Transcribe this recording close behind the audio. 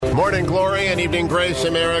Morning glory and evening grace,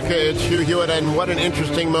 America. It's Hugh Hewitt, and what an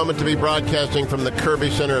interesting moment to be broadcasting from the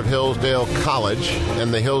Kirby Center of Hillsdale College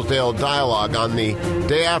and the Hillsdale Dialogue on the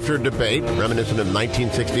day after debate, reminiscent of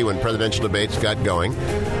 1960 when presidential debates got going,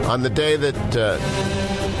 on the day that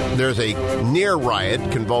there's a near riot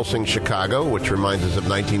convulsing Chicago, which reminds us of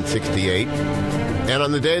 1968. And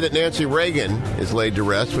on the day that Nancy Reagan is laid to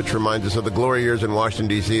rest, which reminds us of the glory years in Washington,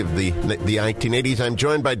 D.C. of the 1980s, I'm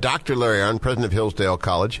joined by Dr. Larry Arnn, president of Hillsdale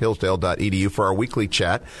College, hillsdale.edu, for our weekly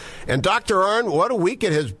chat. And Dr. Arnn, what a week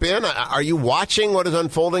it has been. Are you watching what is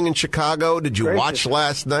unfolding in Chicago? Did you watch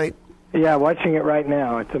last night? Yeah, watching it right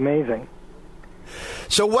now. It's amazing.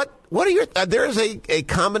 So what are your... there is a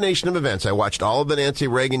combination of events. I watched all of the Nancy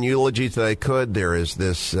Reagan eulogies that I could. There is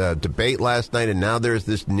this debate last night, and now there's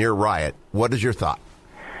this near riot. What is your thought?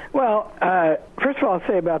 Well, first of all, I'll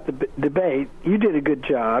say about the debate, you did a good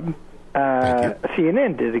job. Thank you.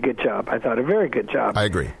 CNN did a good job. I thought a very good job. I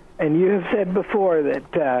agree. And you have said before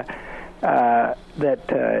that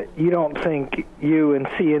you don't think you and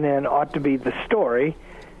CNN ought to be the story,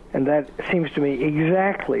 and that seems to me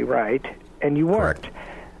exactly right, and you weren't. Correct.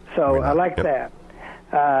 So I like that.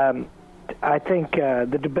 I think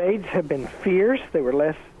the debates have been fierce. They were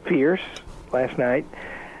less fierce last night.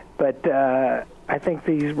 But I think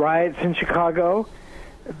these riots in Chicago,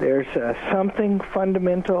 there's something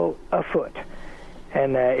fundamental afoot.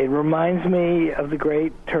 And it reminds me of the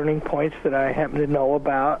great turning points that I happen to know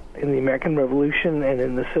about in the American Revolution and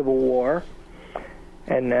in the Civil War.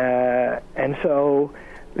 And so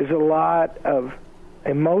there's a lot of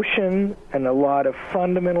emotion and a lot of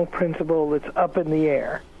fundamental principle that's up in the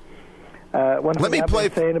air. One thing I've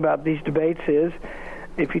been saying about these debates is,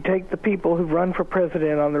 if you take the people who've run for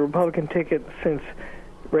president on the Republican ticket since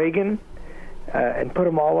Reagan and put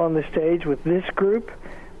them all on the stage with this group,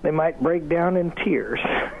 they might break down in tears.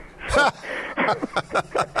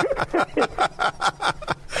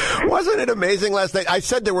 Wasn't it amazing last night? I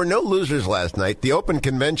said there were no losers last night. The open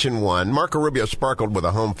convention won. Marco Rubio sparkled with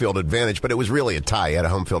a home field advantage, but it was really a tie. He had a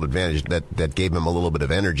home field advantage that gave him a little bit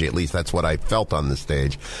of energy. At least that's what I felt on the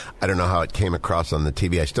stage. I don't know how it came across on the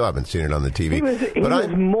TV. I still haven't seen it on the TV. He was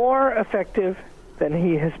more effective than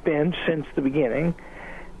he has been since the beginning.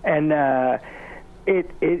 And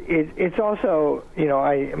it's also,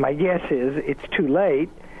 my guess is it's too late,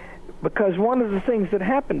 because one of the things that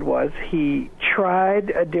happened was he tried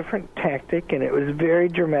a different tactic, and it was very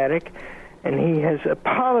dramatic, and he has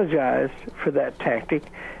apologized for that tactic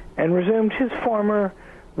and resumed his former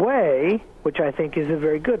way, which I think is a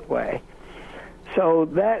very good way. So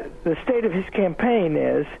that the state of his campaign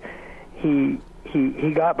is he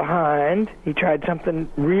got behind, he tried something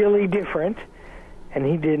really different, and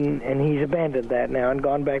he didn't, and he's abandoned that now and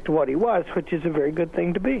gone back to what he was, which is a very good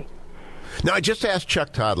thing to be. Now, I just asked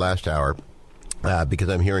Chuck Todd last hour, because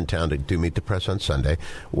I'm here in town to do Meet the Press on Sunday,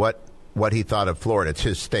 what he thought of Florida. It's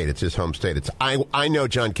his state. It's his home state. I know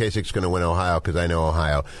John Kasich's going to win Ohio because I know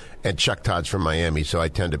Ohio, and Chuck Todd's from Miami, so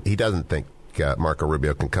he doesn't think Marco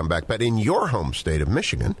Rubio can come back. But in your home state of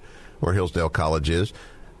Michigan, where Hillsdale College is,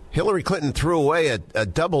 Hillary Clinton threw away a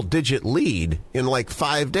double-digit lead in like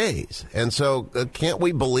 5 days. And so can't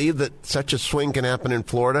we believe that such a swing can happen in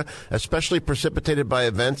Florida, especially precipitated by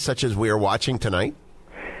events such as we are watching tonight?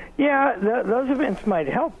 Yeah, those events might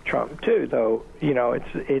help Trump, too, though.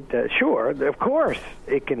 Sure, of course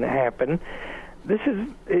it can happen. Is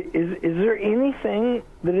there anything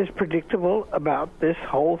that is predictable about this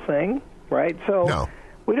whole thing, right? So no.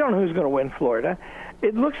 We don't know who's going to win Florida.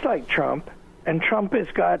 It looks like Trump. And Trump has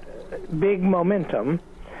got big momentum,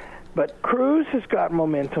 but Cruz has got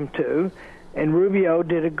momentum too, and Rubio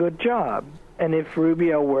did a good job. And if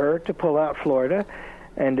Rubio were to pull out Florida,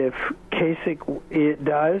 and if Kasich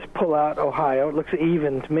does pull out Ohio, it looks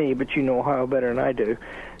even to me, but you know Ohio better than I do,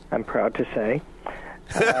 I'm proud to say,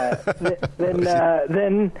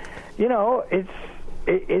 then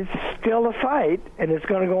it's still a fight, and it's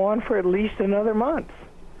going to go on for at least another month.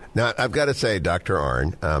 Now, I've got to say, Dr.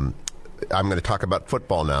 Arnn, I'm going to talk about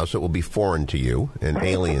football now, so it will be foreign to you and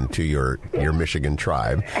alien to your Michigan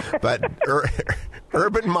tribe. But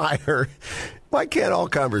Urban Meyer, why can't all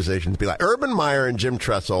conversations be like Urban Meyer and Jim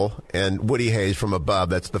Tressel and Woody Hayes from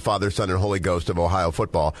above, that's the Father, Son, and Holy Ghost of Ohio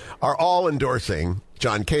football, are all endorsing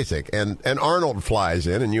John Kasich. And Arnold flies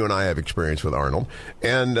in, and you and I have experience with Arnold,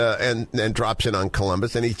 and drops in on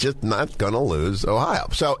Columbus, and he's just not going to lose Ohio.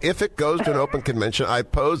 So if it goes to an open convention, I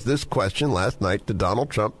posed this question last night to Donald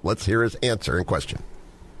Trump. Let's hear his answer and question.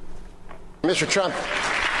 Mr. Trump,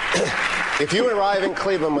 if you arrive in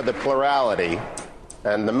Cleveland with a plurality,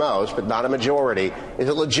 and the most, but not a majority, is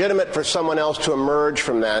it legitimate for someone else to emerge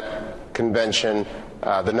from that convention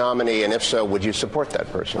the nominee? And if so, would you support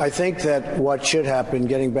that person? I think that what should happen,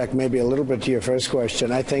 getting back maybe a little bit to your first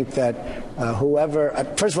question, I think that whoever,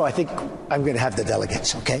 first of all, I think I'm going to have the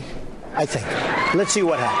delegates, okay? I think. Let's see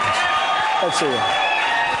what happens. Let's see what happens.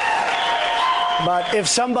 But if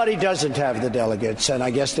somebody doesn't have the delegates, and I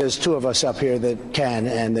guess there's two of us up here that can,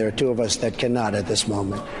 and there are two of us that cannot at this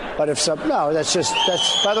moment. But if that's,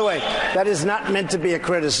 by the way, that is not meant to be a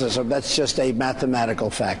criticism. That's just a mathematical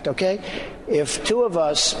fact, okay? If two of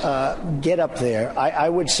us get up there, I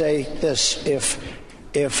would say this,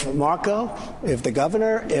 if Marco, if the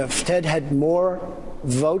governor, if Ted had more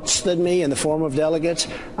votes than me in the form of delegates,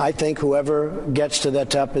 I think whoever gets to that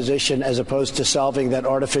top position, as opposed to solving that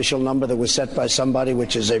artificial number that was set by somebody,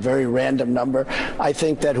 which is a very random number, I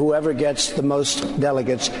think that whoever gets the most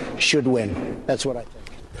delegates should win. That's what I think.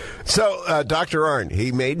 So, Dr. Arnn,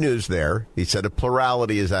 he made news there. He said a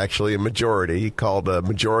plurality is actually a majority. He called a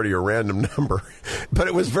majority a random number. But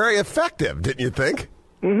it was very effective, didn't you think?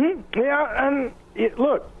 Mm-hmm. Yeah, and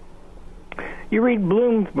look, you read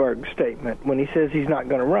Bloomberg's statement when he says he's not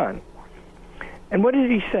going to run. And what did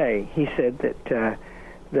he say? He said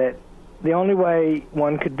that the only way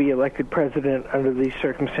one could be elected president under these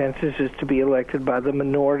circumstances is to be elected by the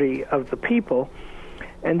minority of the people.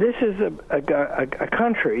 And this is a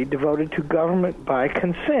country devoted to government by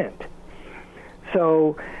consent.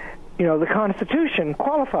 So, the Constitution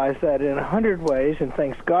qualifies that in 100 ways, and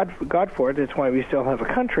thanks God for it. That's why we still have a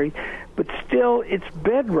country. But still, its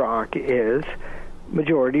bedrock is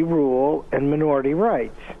majority rule and minority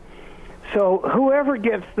rights. So whoever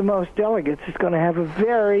gets the most delegates is going to have a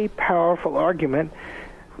very powerful argument,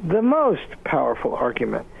 the most powerful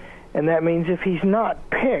argument. And that means if he's not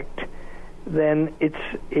picked, then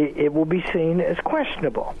it will be seen as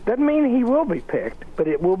questionable. Doesn't mean he will be picked, but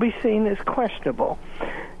it will be seen as questionable.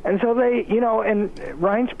 And so they, and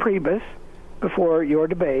Reince Priebus, before your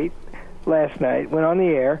debate last night, went on the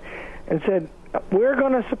air and said, we're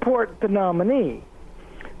going to support the nominee.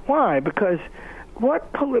 Why? Because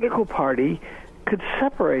what political party could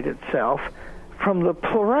separate itself from the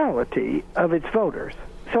plurality of its voters?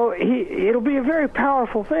 So it'll be a very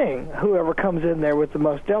powerful thing, whoever comes in there with the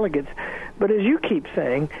most delegates. But as you keep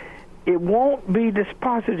saying, it won't be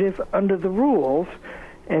dispositive under the rules,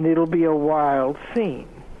 and it'll be a wild scene.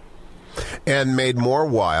 And made more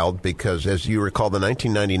wild because, as you recall, the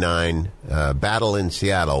 1999 battle in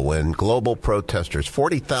Seattle, when global protesters,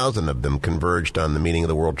 40,000 of them, converged on the meeting of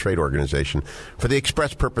the World Trade Organization for the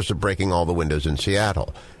express purpose of breaking all the windows in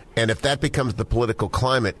Seattle. And if that becomes the political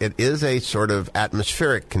climate, it is a sort of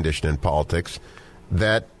atmospheric condition in politics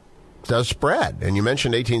that does spread. And you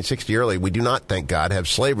mentioned 1860 earlier. We do not, thank God, have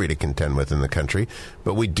slavery to contend with in the country,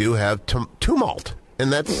 but we do have tumult.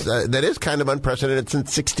 And that is kind of unprecedented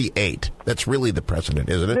since 68. That's really the precedent,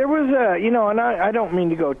 isn't it? There was and I don't mean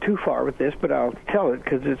to go too far with this, but I'll tell it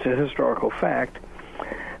because it's a historical fact.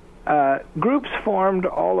 Groups formed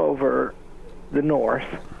all over the North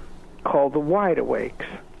called the Wide Awakes,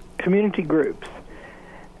 community groups.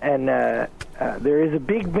 And there is a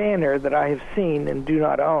big banner that I have seen and do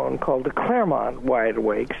not own called the Claremont Wide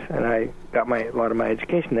Awakes, and I got a lot of my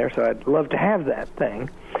education there, so I'd love to have that thing.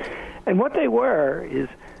 And what they were is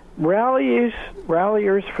ralliers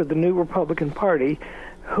for the new Republican Party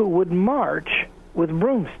who would march with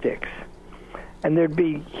broomsticks. And there'd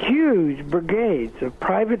be huge brigades of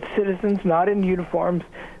private citizens, not in uniforms,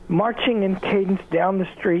 marching in cadence down the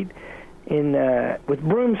street with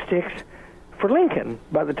broomsticks for Lincoln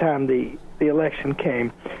by the time the election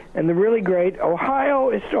came. And the really great Ohio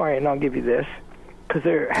historian, I'll give you this, because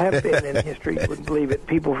there have been in history, you wouldn't believe it,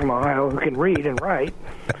 people from Ohio who can read and write.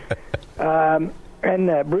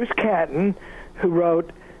 And Bruce Catton, who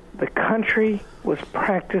wrote, "The country was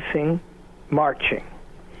practicing marching."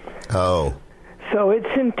 Oh. So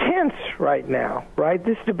it's intense right now, right?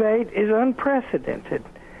 This debate is unprecedented.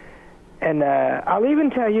 And I'll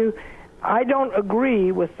even tell you, I don't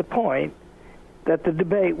agree with the point that the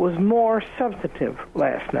debate was more substantive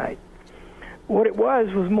last night. What it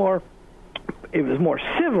was more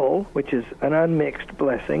civil, which is an unmixed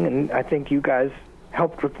blessing, and I think you guys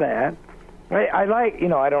helped with that. I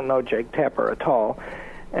don't know Jake Tapper at all,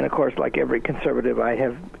 and of course, like every conservative, I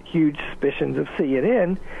have huge suspicions of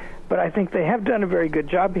CNN, but I think they have done a very good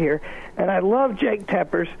job here, and I love Jake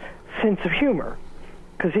Tapper's sense of humor,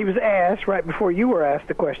 because he was asked, right before you were asked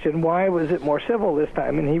the question, why was it more civil this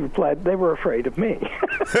time, and he replied, they were afraid of me.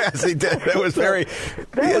 Yes, he did. That was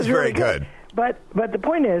very good. But the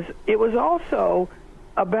point is, it was also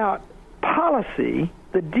about policy,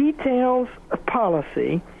 the details of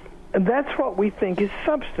policy, and that's what we think is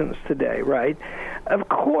substance today, right? Of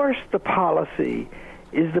course the policy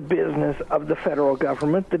is the business of the federal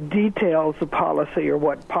government. The details, the policy, are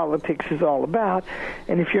what politics is all about.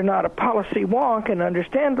 And if you're not a policy wonk and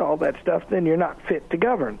understand all that stuff, then you're not fit to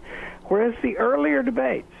govern. Whereas the earlier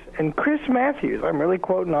debates, and Chris Matthews, I'm really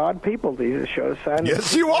quoting odd people these shows.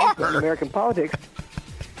 Yes, you are. American politics.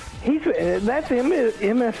 That's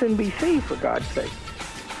MSNBC, for God's sake.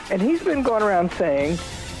 And he's been going around saying,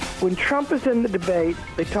 when Trump is in the debate,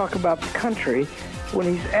 they talk about the country.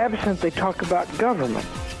 When he's absent, they talk about government.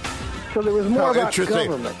 So there was more about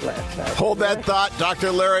government last night. Hold that thought.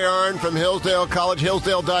 Dr. Larry Arnn from Hillsdale College,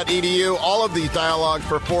 hillsdale.edu. All of these dialogues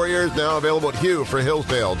for 4 years now available at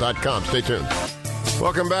hughforhillsdale.com. Stay tuned.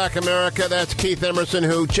 Welcome back, America. That's Keith Emerson,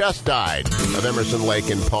 who just died of Emerson Lake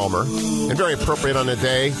in Palmer. And very appropriate on a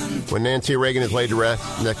day when Nancy Reagan is laid to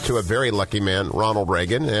rest next to a very lucky man, Ronald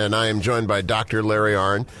Reagan. And I am joined by Dr. Larry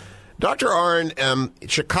Arnn. Dr. Arnn,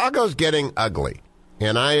 Chicago's getting ugly.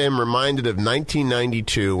 And I am reminded of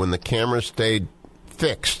 1992 when the cameras stayed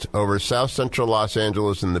fixed over South Central Los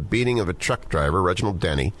Angeles and the beating of a truck driver, Reginald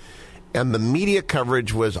Denny. And the media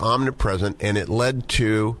coverage was omnipresent, and it led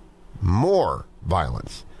to more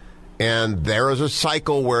violence. And there is a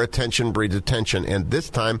cycle where attention breeds attention. And this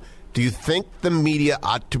time, do you think the media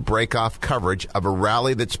ought to break off coverage of a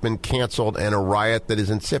rally that's been canceled and a riot that is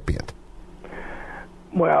incipient?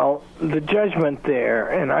 Well, the judgment there,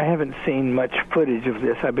 and I haven't seen much footage of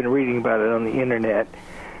this, I've been reading about it on the Internet.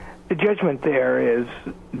 The judgment there is,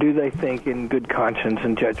 do they think in good conscience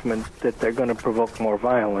and judgment that they're going to provoke more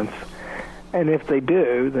violence? And if they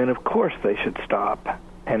do, then of course they should stop.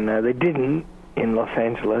 And they didn't in Los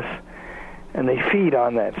Angeles, and they feed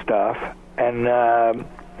on that stuff. And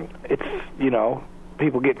it's,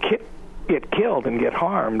 people get killed and get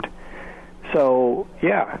harmed. So,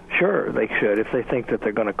 yeah, sure, they should if they think that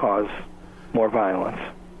they're going to cause more violence.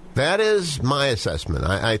 That is my assessment.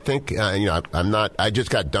 I think, I just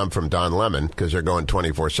got dumped from Don Lemon because they're going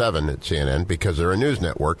 24/7 at CNN because they're a news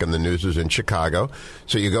network and the news is in Chicago.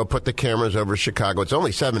 So you go put the cameras over Chicago. It's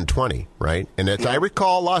only 7:20, right? And as I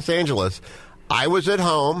recall Los Angeles, I was at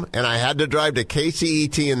home and I had to drive to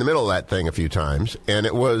KCET in the middle of that thing a few times. And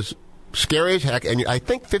it was scary as heck. And I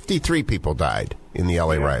think 53 people died in the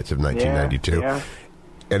L.A. riots of 1992. Yeah.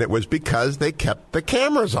 And it was because they kept the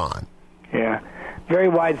cameras on. Yeah. Very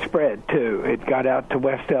widespread, too. It got out to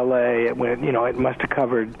West L.A. It went, it must have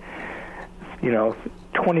covered,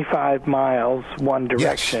 25 miles one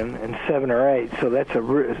direction and 7 or 8. So that's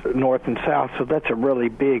north and south. So that's a really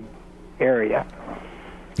big area.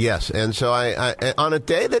 Yes, and so I on a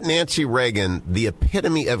day that Nancy Reagan, the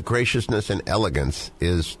epitome of graciousness and elegance,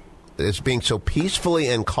 is being so peacefully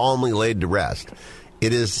and calmly laid to rest,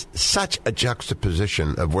 it is such a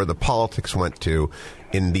juxtaposition of where the politics went to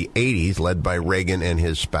in the 80s, led by Reagan and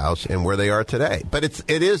his spouse, and where they are today. But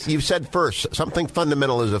it is, you said first, something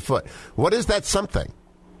fundamental is afoot. What is that something?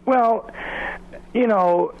 Well,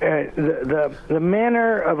 the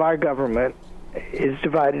manner of our government is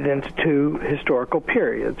divided into two historical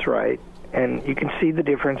periods, right? And you can see the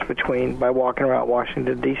difference by walking around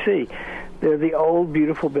Washington, D.C. They're the old,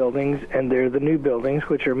 beautiful buildings, and they're the new buildings,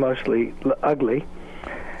 which are mostly ugly.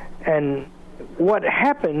 And what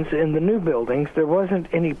happens in the new buildings, there wasn't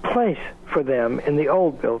any place for them in the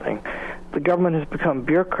old building. The government has become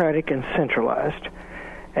bureaucratic and centralized.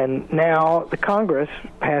 And now the Congress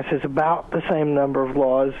passes about the same number of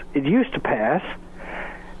laws it used to pass,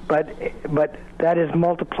 but that is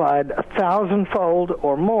multiplied 1,000-fold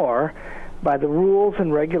or more by the rules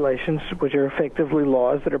and regulations, which are effectively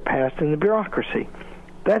laws that are passed in the bureaucracy.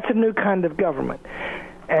 That's a new kind of government.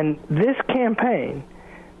 And this campaign,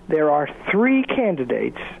 there are 3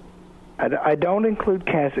 candidates. I don't include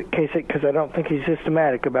Kasich because I don't think he's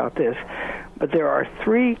systematic about this, but there are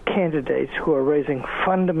 3 candidates who are raising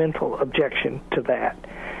fundamental objection to that.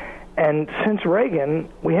 And since Reagan,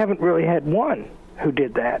 we haven't really had one who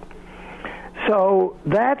did that. So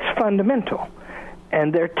that's fundamental.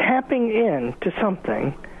 And they're tapping into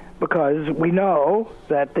something because we know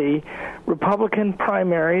that the Republican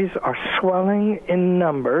primaries are swelling in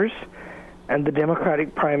numbers and the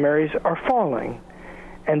Democratic primaries are falling.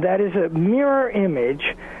 And that is a mirror image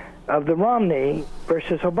of the Romney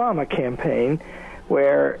versus Obama campaign,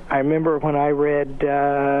 where I remember when I read,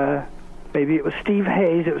 maybe it was Steve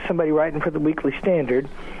Hayes, it was somebody writing for the Weekly Standard.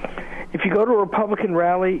 If you go to a Republican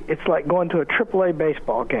rally, it's like going to a AAA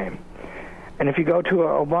baseball game. And if you go to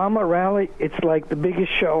an Obama rally, it's like the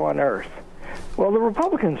biggest show on earth. Well, the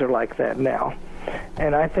Republicans are like that now.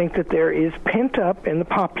 And I think that there is pent up in the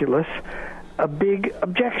populace a big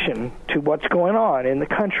objection to what's going on in the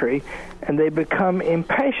country, and they become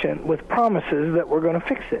impatient with promises that we're going to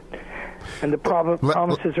fix it. And the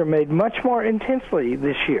promises are made much more intensely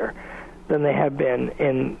this year than they have been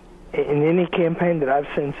in any campaign that I've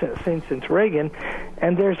seen since Reagan,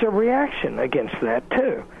 and there's a reaction against that,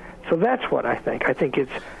 too. So that's what I think. I think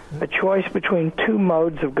it's a choice between two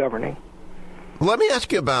modes of governing. Let me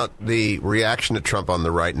ask you about the reaction to Trump on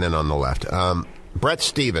the right and then on the left. Brett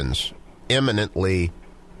Stevens, eminently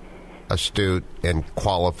astute and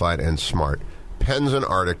qualified and smart, pens an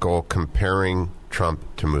article comparing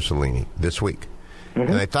Trump to Mussolini this week. Mm-hmm.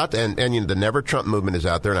 And I thought, and the Never Trump movement is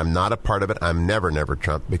out there, and I'm not a part of it. I'm never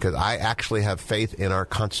Trump, because I actually have faith in our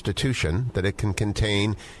Constitution that it can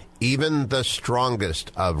contain even the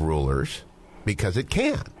strongest of rulers, because it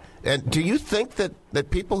can. And do you think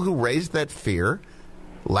that people who raise that fear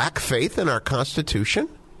lack faith in our Constitution?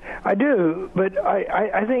 I do, but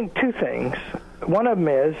I think two things. One of them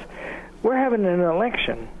is we're having an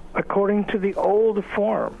election according to the old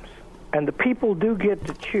forms, and the people do get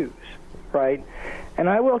to choose, right? And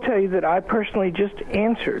I will tell you that I personally just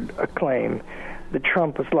answered a claim that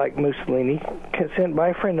Trump was like Mussolini, sent by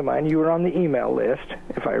a friend of mine. You were on the email list,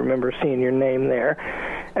 if I remember seeing your name there.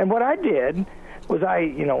 And what I did was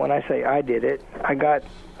when I say I did it, I got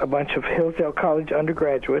a bunch of Hillsdale College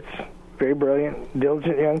undergraduates, very brilliant,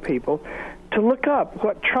 diligent young people, to look up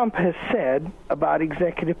what Trump has said about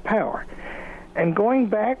executive power. And going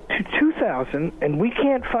back to 2000, and we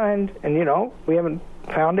can't find, and we haven't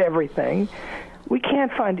found everything, we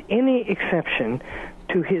can't find any exception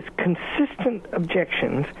to his consistent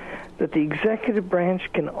objections that the executive branch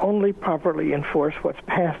can only properly enforce what's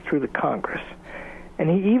passed through the Congress. And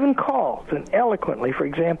he even calls, and eloquently, for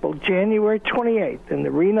example, January 28th in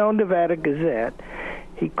the Reno, Nevada Gazette,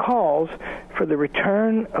 he calls for the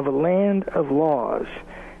return of a land of laws.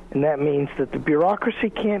 And that means that the bureaucracy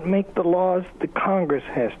can't make the laws, the Congress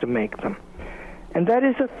has to make them. And that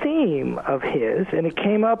is a theme of his, and it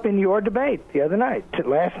came up in your debate the other night,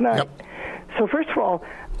 last night. Yep. So first of all,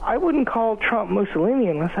 I wouldn't call Trump Mussolini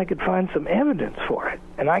unless I could find some evidence for it,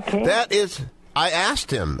 and I can't. I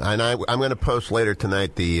asked him, and I'm going to post later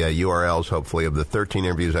tonight the URLs, hopefully, of the 13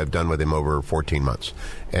 interviews I've done with him over 14 months,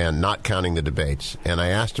 and not counting the debates. And I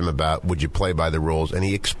asked him about, would you play by the rules? And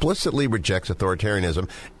he explicitly rejects authoritarianism.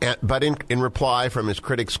 But in reply from his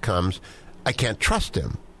critics comes, I can't trust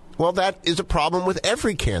him. Well, that is a problem with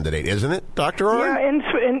every candidate, isn't it, Dr. Arnn? Yeah, and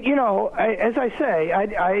as I say,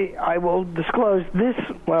 I will disclose this.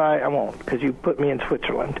 Well, I won't, because you put me in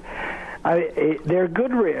Switzerland. They're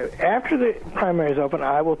good. After the primary is open,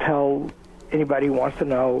 I will tell anybody who wants to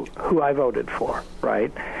know who I voted for,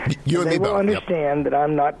 right? You and me both. They will understand that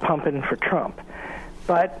I'm not pumping for Trump.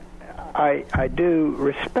 But I do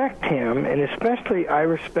respect him, and especially I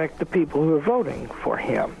respect the people who are voting for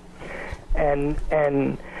him. And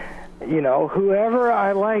whoever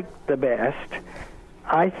I like the best,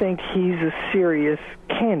 I think he's a serious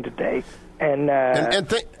candidate. And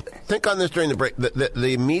think on this during the break.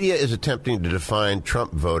 The media is attempting to define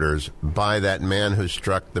Trump voters by that man who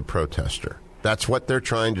struck the protester. That's what they're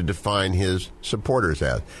trying to define his supporters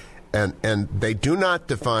as. And they do not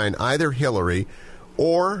define either Hillary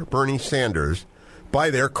or Bernie Sanders by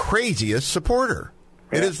their craziest supporter.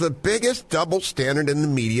 Yeah. It is the biggest double standard in the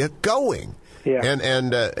media going. Yeah.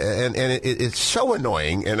 And it's so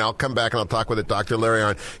annoying, and I'll come back and I'll talk with it, Dr. Larry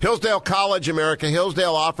Arnn. Hillsdale College America,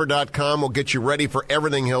 HillsdaleOffer.com will get you ready for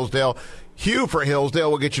everything Hillsdale. Hugh for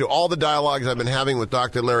Hillsdale will get you all the dialogues I've been having with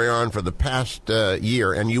Dr. Larry Arnn for the past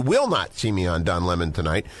year, and you will not see me on Don Lemon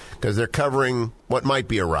tonight because they're covering what might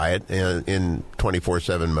be a riot in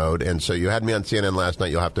 24/7 mode, and so you had me on CNN last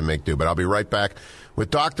night. You'll have to make do, but I'll be right back with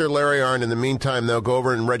Dr. Larry Arnn. In the meantime, they'll go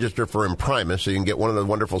over and register for Imprimis so you can get one of the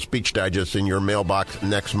wonderful speech digests in your mailbox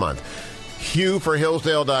next month. Hugh for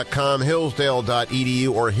Hillsdale.com,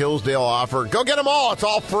 Hillsdale.edu, or Hillsdale Offer. Go get them all. It's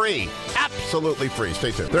all free. Absolutely free. Stay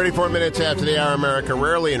tuned. 34 minutes after the hour, America.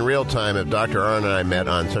 Rarely in real time have Dr. Arnn and I met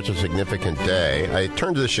on such a significant day. I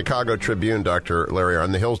turned to the Chicago Tribune, Dr. Larry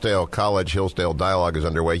Arnn. The Hillsdale College Hillsdale Dialogue is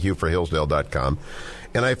underway. Hugh for Hillsdale.com.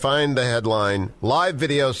 And I find the headline, live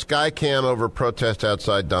video, Skycam over protest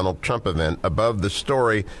outside Donald Trump event. Above the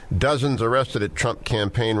story, dozens arrested at Trump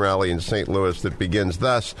campaign rally in St. Louis that begins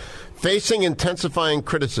thus. Facing intensifying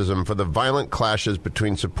criticism for the violent clashes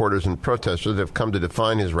between supporters and protesters that have come to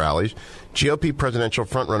define his rallies, GOP presidential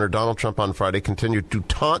frontrunner Donald Trump on Friday continued to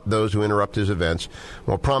taunt those who interrupt his events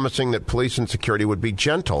while promising that police and security would be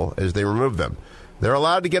gentle as they remove them. They're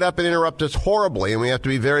allowed to get up and interrupt us horribly, and we have to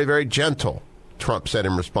be very, very gentle, Trump said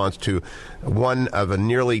in response to one of a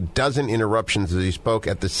nearly dozen interruptions as he spoke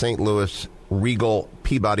at the St. Louis Regal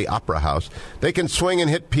Peabody Opera House. They can swing and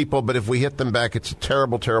hit people, but if we hit them back, it's a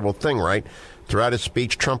terrible, terrible thing, right? Throughout his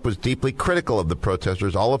speech, Trump was deeply critical of the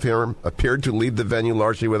protesters, all of whom appeared to leave the venue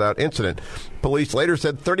largely without incident. Police later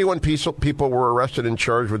said 31 people were arrested and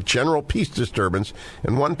charged with general peace disturbance,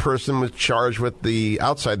 and one person was charged with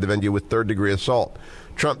outside the venue with third-degree assault.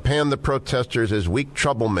 Trump panned the protesters as weak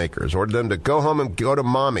troublemakers, ordered them to go home and go to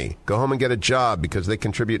mommy, go home and get a job because they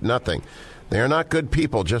contribute nothing. They are not good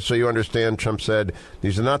people, just so you understand, Trump said.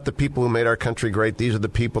 These are not the people who made our country great. These are the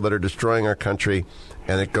people that are destroying our country,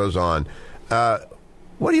 and it goes on.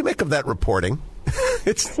 What do you make of that reporting?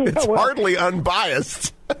 It's hardly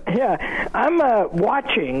unbiased. Yeah, I'm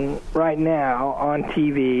watching right now on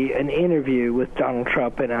TV an interview with Donald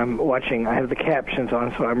Trump, and I have the captions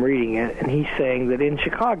on, so I'm reading it, and he's saying that in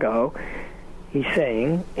Chicago, he's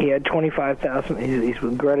saying he had 25,000, he's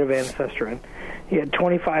with Greta Van Susteren, he had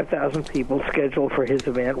 25,000 people scheduled for his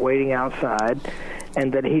event waiting outside,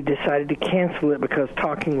 and that he decided to cancel it because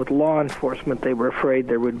talking with law enforcement, they were afraid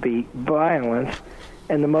there would be violence,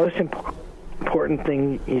 and the most important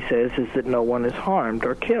thing, he says, is that no one is harmed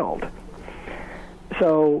or killed.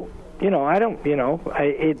 So, the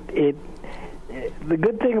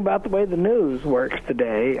good thing about the way the news works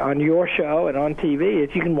today on your show and on TV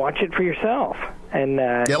is you can watch it for yourself. And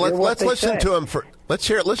let's listen to him for.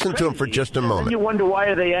 Listen to him for just a moment. And you wonder, why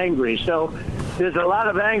are they angry? So there's a lot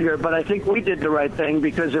of anger, but I think we did the right thing,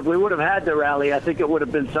 because if we would have had the rally, I think it would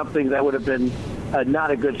have been something that would have been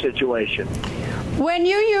not a good situation. When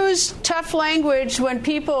you use tough language, when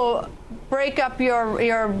people break up your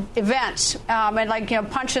events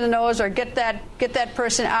and punch in the nose or get that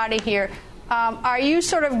person out of here, are you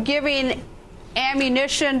sort of giving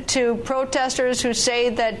ammunition to protesters who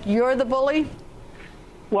say that you're the bully?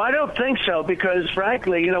 Well, I don't think so, because,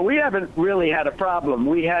 frankly, we haven't really had a problem.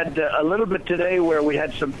 We had a little bit today where we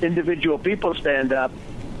had some individual people stand up,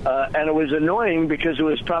 and it was annoying because it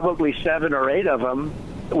was probably 7 or 8 of them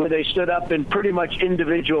where they stood up in pretty much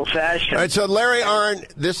individual fashion. All right, so Larry Arnn,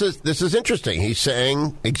 this is interesting. He's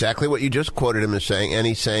saying exactly what you just quoted him as saying, and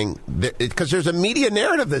he's saying, because there's a media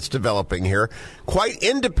narrative that's developing here, quite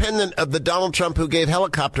independent of the Donald Trump who gave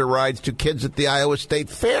helicopter rides to kids at the Iowa State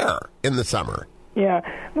Fair in the summer. Yeah,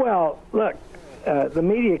 well, look, the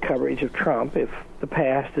media coverage of Trump, if the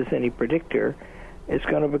past is any predictor, is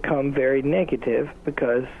going to become very negative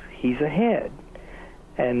because he's ahead.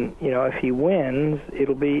 And, if he wins,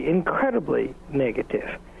 it'll be incredibly negative.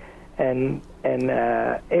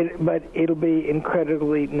 But it'll be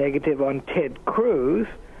incredibly negative on Ted Cruz,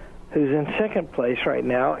 who's in second place right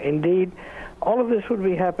now. Indeed, all of this would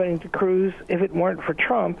be happening to Cruz if it weren't for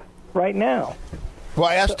Trump right now. Well,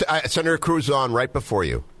 I asked Senator Cruz on right before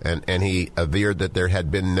you, and he averred that there had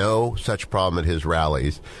been no such problem at his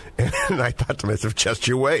rallies. And I thought to myself, just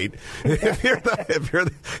you wait. If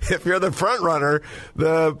you're the front runner,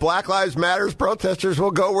 the Black Lives Matter protesters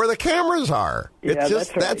will go where the cameras are. Yeah, it's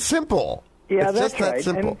just that's right. that simple. Yeah, it's that's just right. That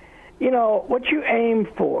simple. And, what you aim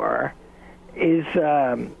for is,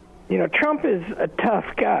 Trump is a tough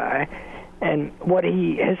guy, and what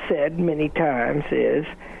he has said many times is,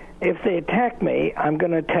 if they attack me, I'm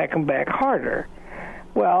going to attack them back harder.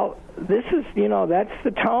 Well, this is, that's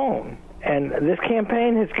the tone. And this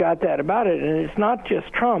campaign has got that about it. And it's not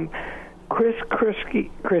just Trump. Chris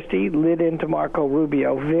Christie lit into Marco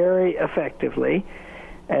Rubio very effectively,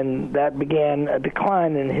 and that began a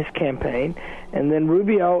decline in his campaign. And then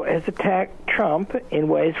Rubio has attacked Trump in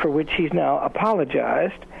ways for which he's now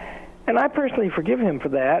apologized. And I personally forgive him for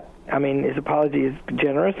that. I mean, his apology is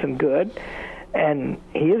generous and good. And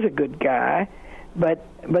he is a good guy, but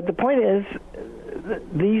the point is,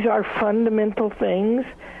 these are fundamental things,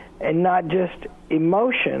 and not just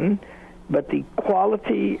emotion, but the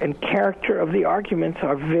quality and character of the arguments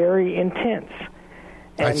are very intense.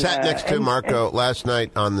 And, I sat next to Marco last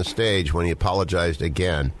night on the stage when he apologized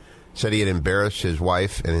again, said he had embarrassed his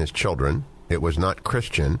wife and his children, it was not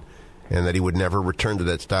Christian, and that he would never return to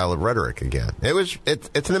that style of rhetoric again.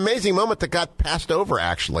 It's an amazing moment that got passed over,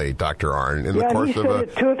 actually, Dr. Arnn, in the course of he said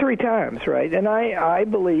it 2 or 3 times, right? And I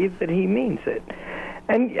believe that he means it.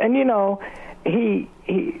 And he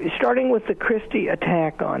starting with the Christie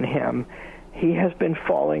attack on him, he has been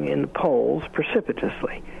falling in the polls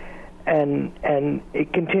precipitously. And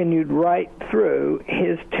it continued right through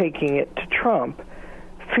his taking it to Trump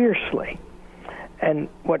fiercely. And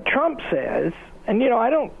what Trump says, and I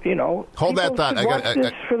don't, hold that thought. I got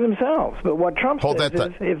this for themselves. But what Trump says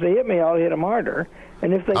is, if they hit me, I'll hit them harder,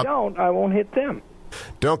 and if they don't, I won't hit them.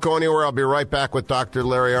 Don't go anywhere. I'll be right back with Dr.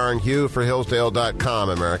 Larry Arnn, Hugh for Hillsdale.com,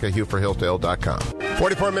 America. Hugh for Hillsdale.com.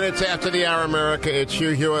 44 minutes after the hour, America. It's Hugh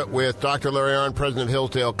Hewitt with Dr. Larry Arnn, president of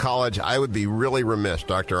Hillsdale College. I would be really remiss,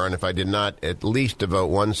 Dr. Arnn, if I did not at least devote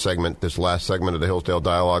one segment, this last segment of the Hillsdale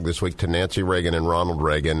Dialogue this week, to Nancy Reagan and Ronald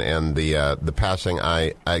Reagan and the passing.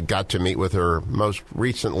 I got to meet with her most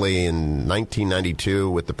recently in 1992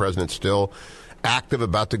 with the president still active,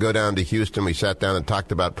 about to go down to Houston. We sat down and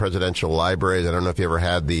talked about presidential libraries. I don't know if you ever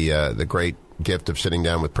had the great gift of sitting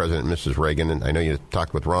down with President and Mrs. Reagan, and I know you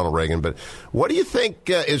talked with Ronald Reagan, but what do you think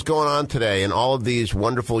is going on today in all of these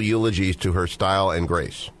wonderful eulogies to her style and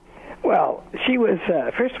grace? Well, she was,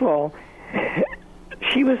 first of all,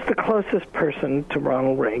 she was the closest person to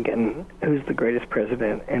Ronald Reagan, who's the greatest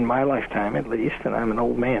president in my lifetime, at least, and I'm an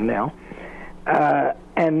old man now.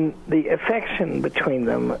 And the affection between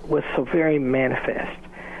them was so very manifest.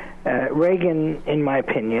 Reagan, in my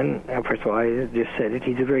opinion, first of all, I just said it,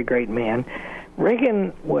 he's a very great man.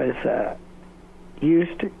 Reagan was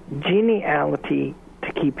used geniality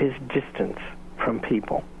to keep his distance from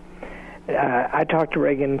people. I talked to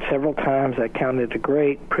Reagan several times. I counted it a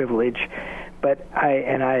great privilege, but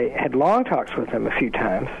I had long talks with him a few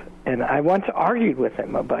times, and I once argued with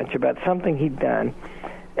him a bunch about something he'd done,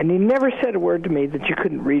 and he never said a word to me that you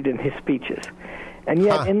couldn't read in his speeches. And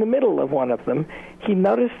yet, in the middle of one of them, he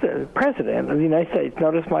noticed, the President of the United States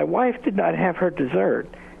noticed my wife did not have her dessert,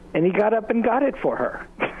 and he got up and got it for her.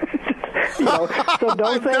 So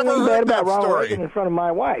don't say anything bad about Ronald Reagan in front of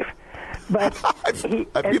my wife. But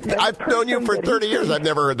I've known you for 30 years. I've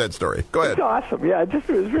never heard that story. Go ahead. It's awesome. Yeah, it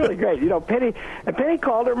was really great. Penny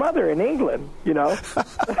called her mother in England, and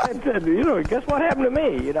said, guess what happened to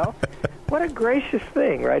me, What a gracious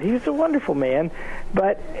thing, right? He's a wonderful man,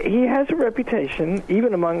 but he has a reputation,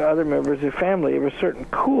 even among other members of his family, of a certain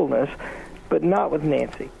coolness, but not with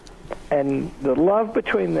Nancy. And the love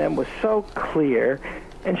between them was so clear,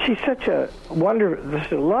 and she's such a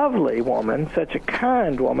lovely woman, such a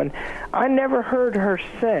kind woman. I never heard her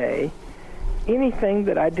say anything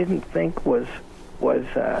that I didn't think was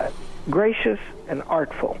gracious and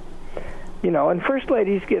artful. And first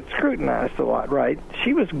ladies get scrutinized a lot, right?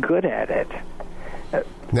 She was good at it.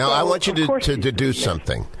 Now, I want you to do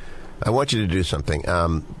something. I want you to do something.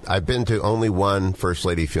 I've been to only one First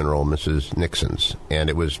Lady funeral, Mrs. Nixon's, and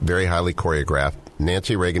it was very highly choreographed.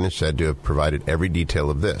 Nancy Reagan is said to have provided every detail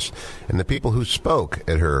of this. And the people who spoke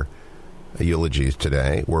at her eulogies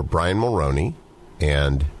today were Brian Mulroney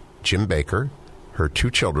and Jim Baker, her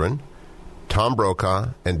two children, Tom Brokaw,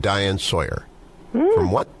 and Diane Sawyer.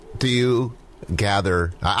 From what do you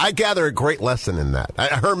gather? I gather a great lesson in that.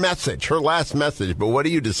 Her message, her last message, but what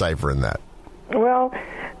do you decipher in that? Well,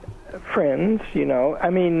 friends,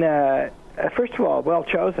 first of all, well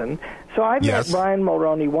chosen. So I met Brian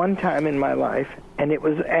Mulroney one time in my life, and it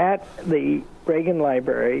was at the Reagan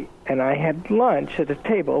Library, and I had lunch at a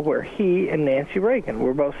table where he and Nancy Reagan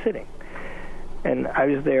were both sitting. And I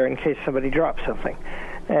was there in case somebody dropped something.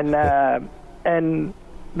 And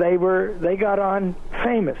they got on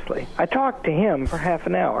famously. I talked to him for half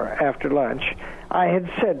an hour after lunch. I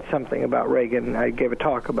had said something about Reagan. I gave a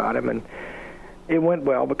talk about him, and it went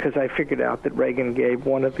well because I figured out that Reagan gave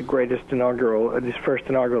one of the greatest his first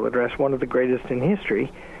inaugural address, one of the greatest in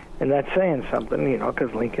history, and that's saying something,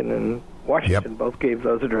 because Lincoln and Washington both gave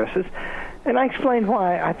those addresses. And I explained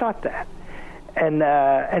why I thought that.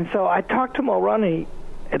 And so I talked to Mulroney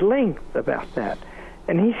at length about that.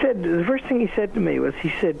 And he said, the first thing he said to me was,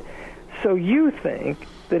 he said, so you think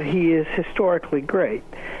that he is historically great?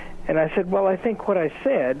 And I said, well, I think what I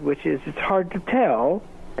said, which is it's hard to tell,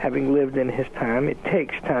 having lived in his time, it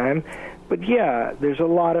takes time, but yeah, there's a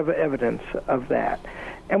lot of evidence of that.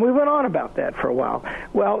 And we went on about that for a while.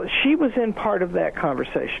 Well, she was in part of that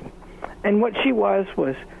conversation. And what she was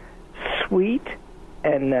sweet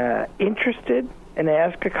and interested and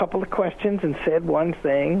asked a couple of questions and said one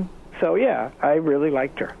thing. So, yeah, I really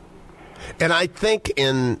liked her. And I think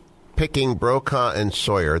in picking Brokaw and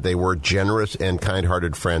Sawyer, they were generous and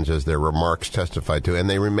kind-hearted friends, as their remarks testified to, and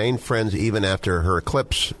they remained friends even after her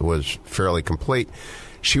eclipse was fairly complete.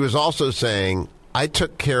 She was also saying, I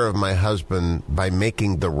took care of my husband by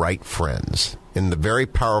making the right friends in the very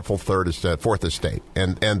powerful fourth estate,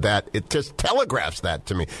 and that it just telegraphs that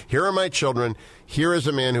to me. Here are my children. Here is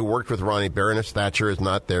a man who worked with Ronnie. Baroness Thatcher is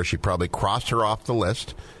not there. She probably crossed her off the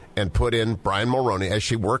list and put in Brian Mulroney as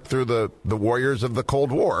she worked through the warriors of the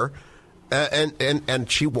Cold War,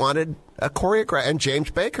 and she wanted a choreographer. And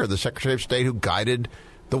James Baker, the Secretary of State who guided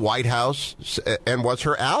the White House and was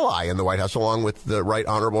her ally in the White House, along with the Right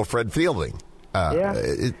Honorable Fred Fielding.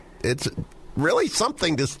 It's really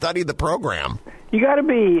something to study the program. You got to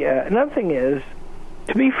be, another thing is,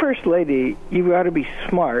 to be First Lady, you got to be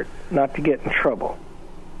smart not to get in trouble.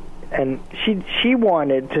 and she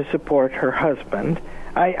wanted to support her husband.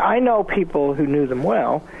 I know people who knew them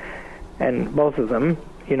well, and both of them,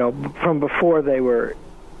 from before they were,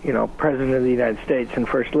 President of the United States and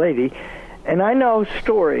First Lady, and I know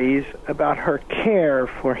stories about her care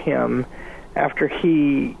for him after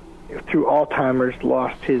he, through Alzheimer's,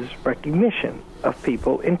 lost his recognition of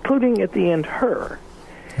people, including at the end her.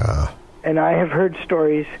 And I have heard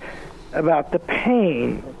stories about the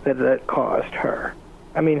pain that caused her.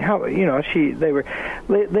 I mean, how they would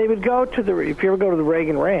go to if you ever go to the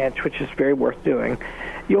Reagan Ranch, which is very worth doing,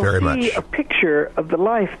 you'll see a picture of the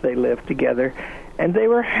life they lived together, and they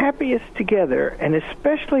were happiest together, and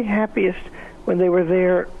especially happiest when they were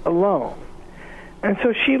there alone. And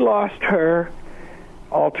so she lost her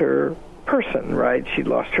alter person, right? She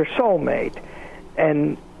lost her soulmate,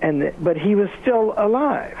 but he was still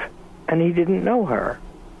alive, and he didn't know her.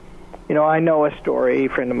 I know a story, a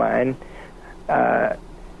friend of mine,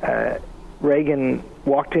 Reagan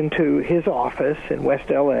walked into his office in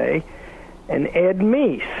West L.A., and Ed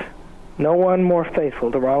Meese, no one more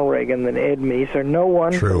faithful to Ronald Reagan than Ed Meese, or no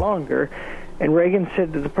one for longer, and Reagan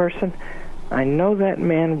said to the person, "I know that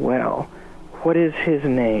man well. What is his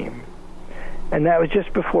name?" And that was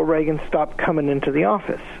just before Reagan stopped coming into the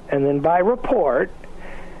office. And then by report,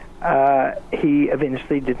 he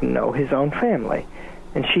eventually didn't know his own family.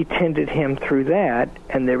 And she tended him through that,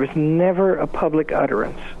 and there was never a public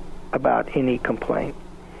utterance about any complaint.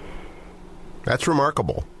 That's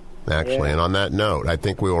remarkable, actually. Yeah. And on that note, I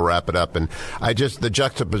think we will wrap it up. And the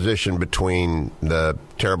juxtaposition between the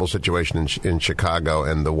terrible situation in Chicago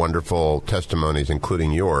and the wonderful testimonies,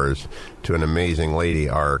 including yours, to an amazing lady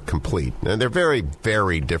are complete. And they're very,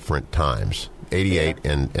 very different times. 88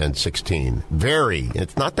 and 16.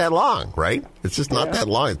 It's not that long, right? It's just not that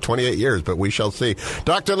long. It's 28 years, but we shall see.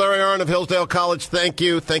 Dr. Larry Arnn of Hillsdale College, thank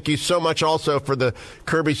you. Thank you so much also for the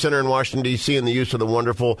Kirby Center in Washington, D.C. and the use of the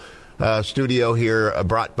wonderful studio here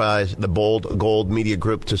brought by the Bold Gold Media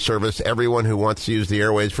Group to service everyone who wants to use the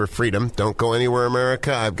airways for freedom. Don't go anywhere,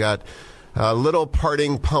 America. I've got a little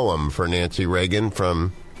parting poem for Nancy Reagan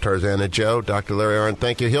from Tarzana Joe. Dr. Larry Arnn,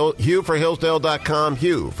 thank you. Hugh for Hillsdale.com.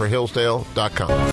 Hugh for Hillsdale.com.